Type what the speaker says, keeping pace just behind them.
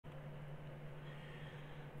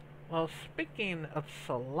Well, speaking of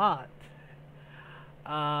Salat,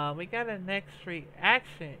 we got a next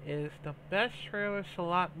reaction is the best trailer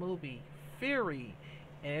Salat movie, Fury,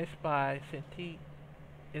 and it's by Cynthia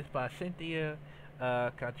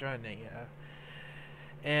Cadrania.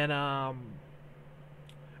 And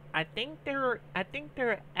I think they're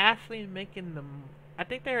actually making the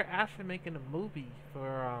movie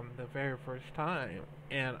for the very first time.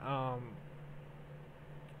 And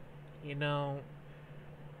you know,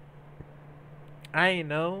 I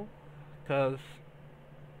know cuz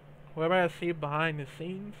whenever I see behind the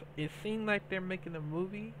scenes, it seems like they're making a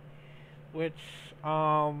movie, which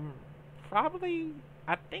probably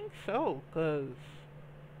I think so cuz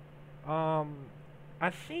um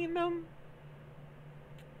I seen them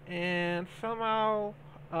and somehow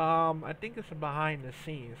I think it's behind the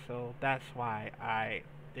scenes, so that's why I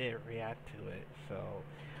did react to it. So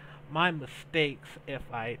my mistakes if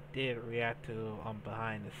I did react to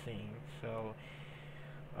behind the scenes. So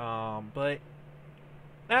but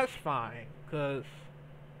that's fine cuz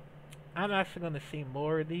I'm actually going to see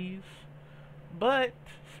more of these. But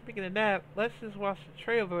speaking of that, let's just watch the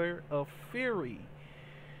trailer of Fury.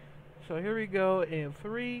 So here we go in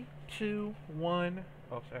three, two, one.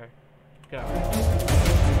 Oh, sorry. Go.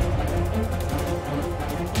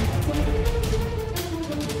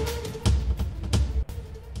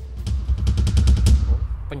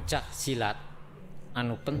 Pencak silat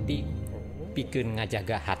anu penting pikeun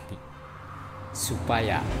ngajaga hati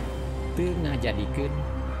supaya teu ngajadikeun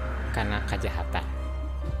kana kajahatan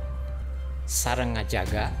sareng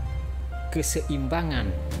ngajaga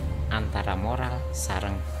keseimbangan antara moral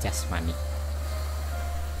sareng jasmani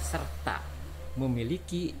serta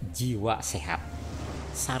memiliki jiwa sehat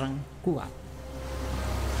sareng kuat.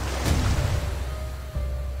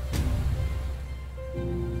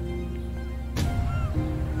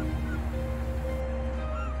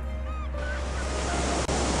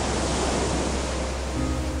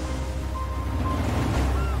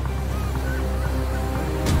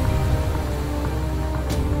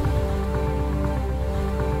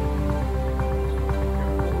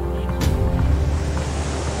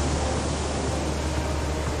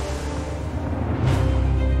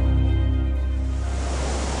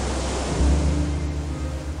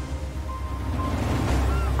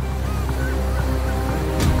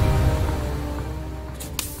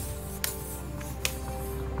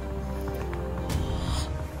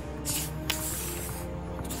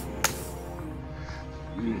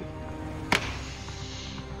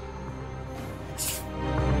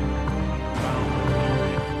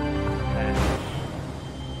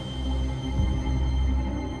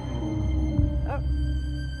 Oh,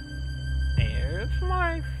 there's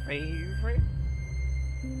my favorite.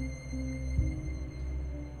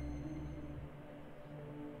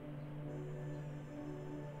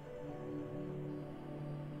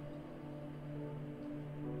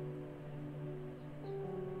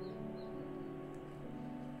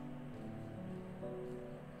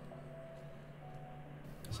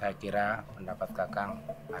 Saya kira pendapat Kakang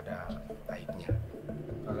ada baiknya.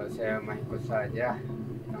 Kalau saya mah ikut saja,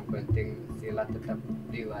 yang penting silat tetap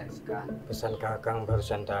diwariskan. Pesan Kakang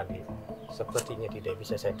barusan tadi sepertinya tidak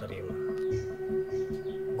bisa saya terima.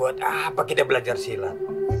 Buat apa kita belajar silat?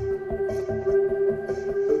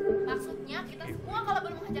 Maksudnya kita semua kalau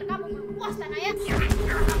belum menghajar kamu belum puas tanah ya?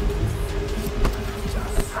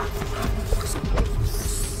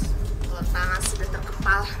 Kalau tangan sudah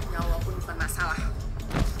terkepal, nyawa pun bukan masalah.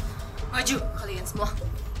 Maju kalian semua.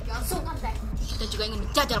 Jangan sungkan teh. Kita juga ingin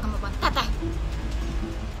menjajal kemampuan teteh.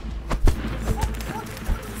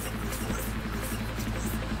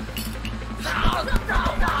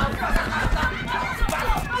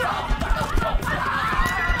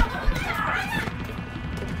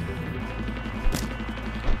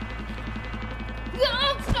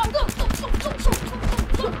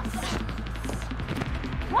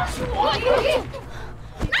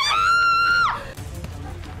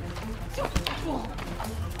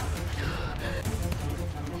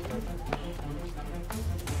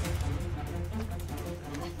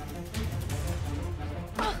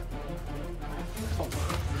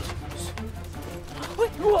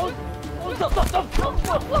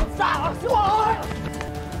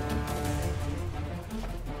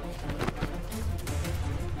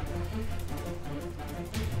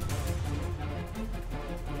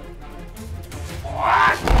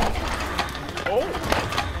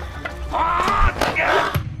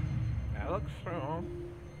 That looks strong.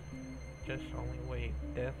 Just only wait.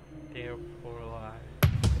 Death, therefore alive.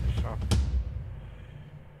 So.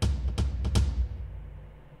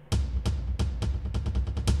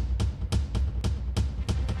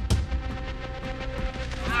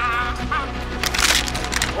 Ah!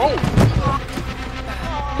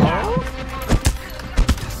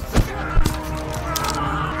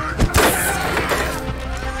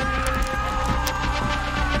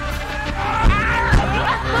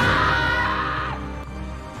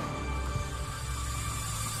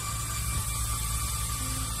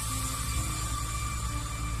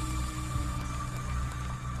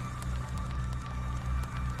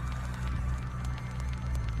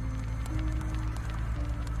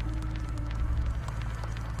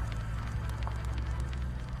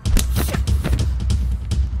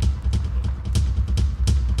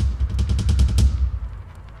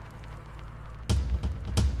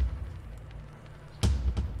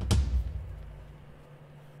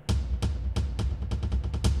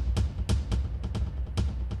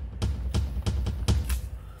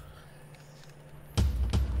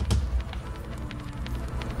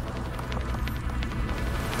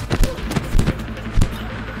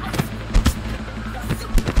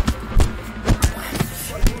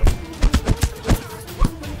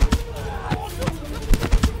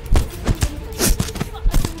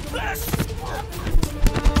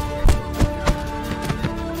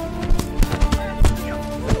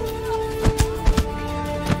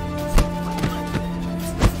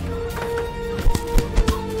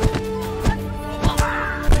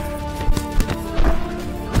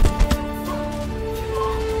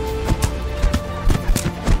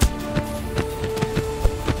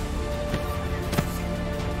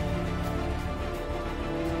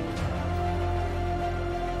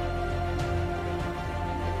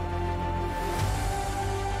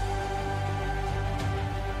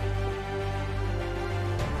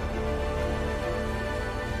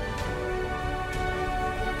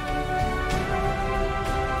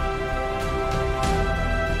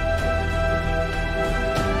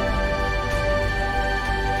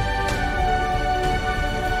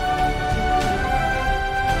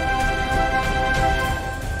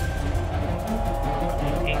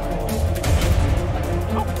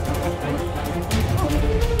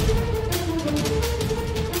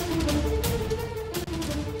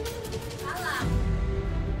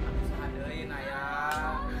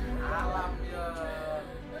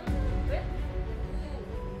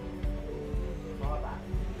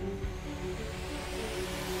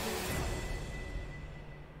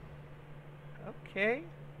 Okay.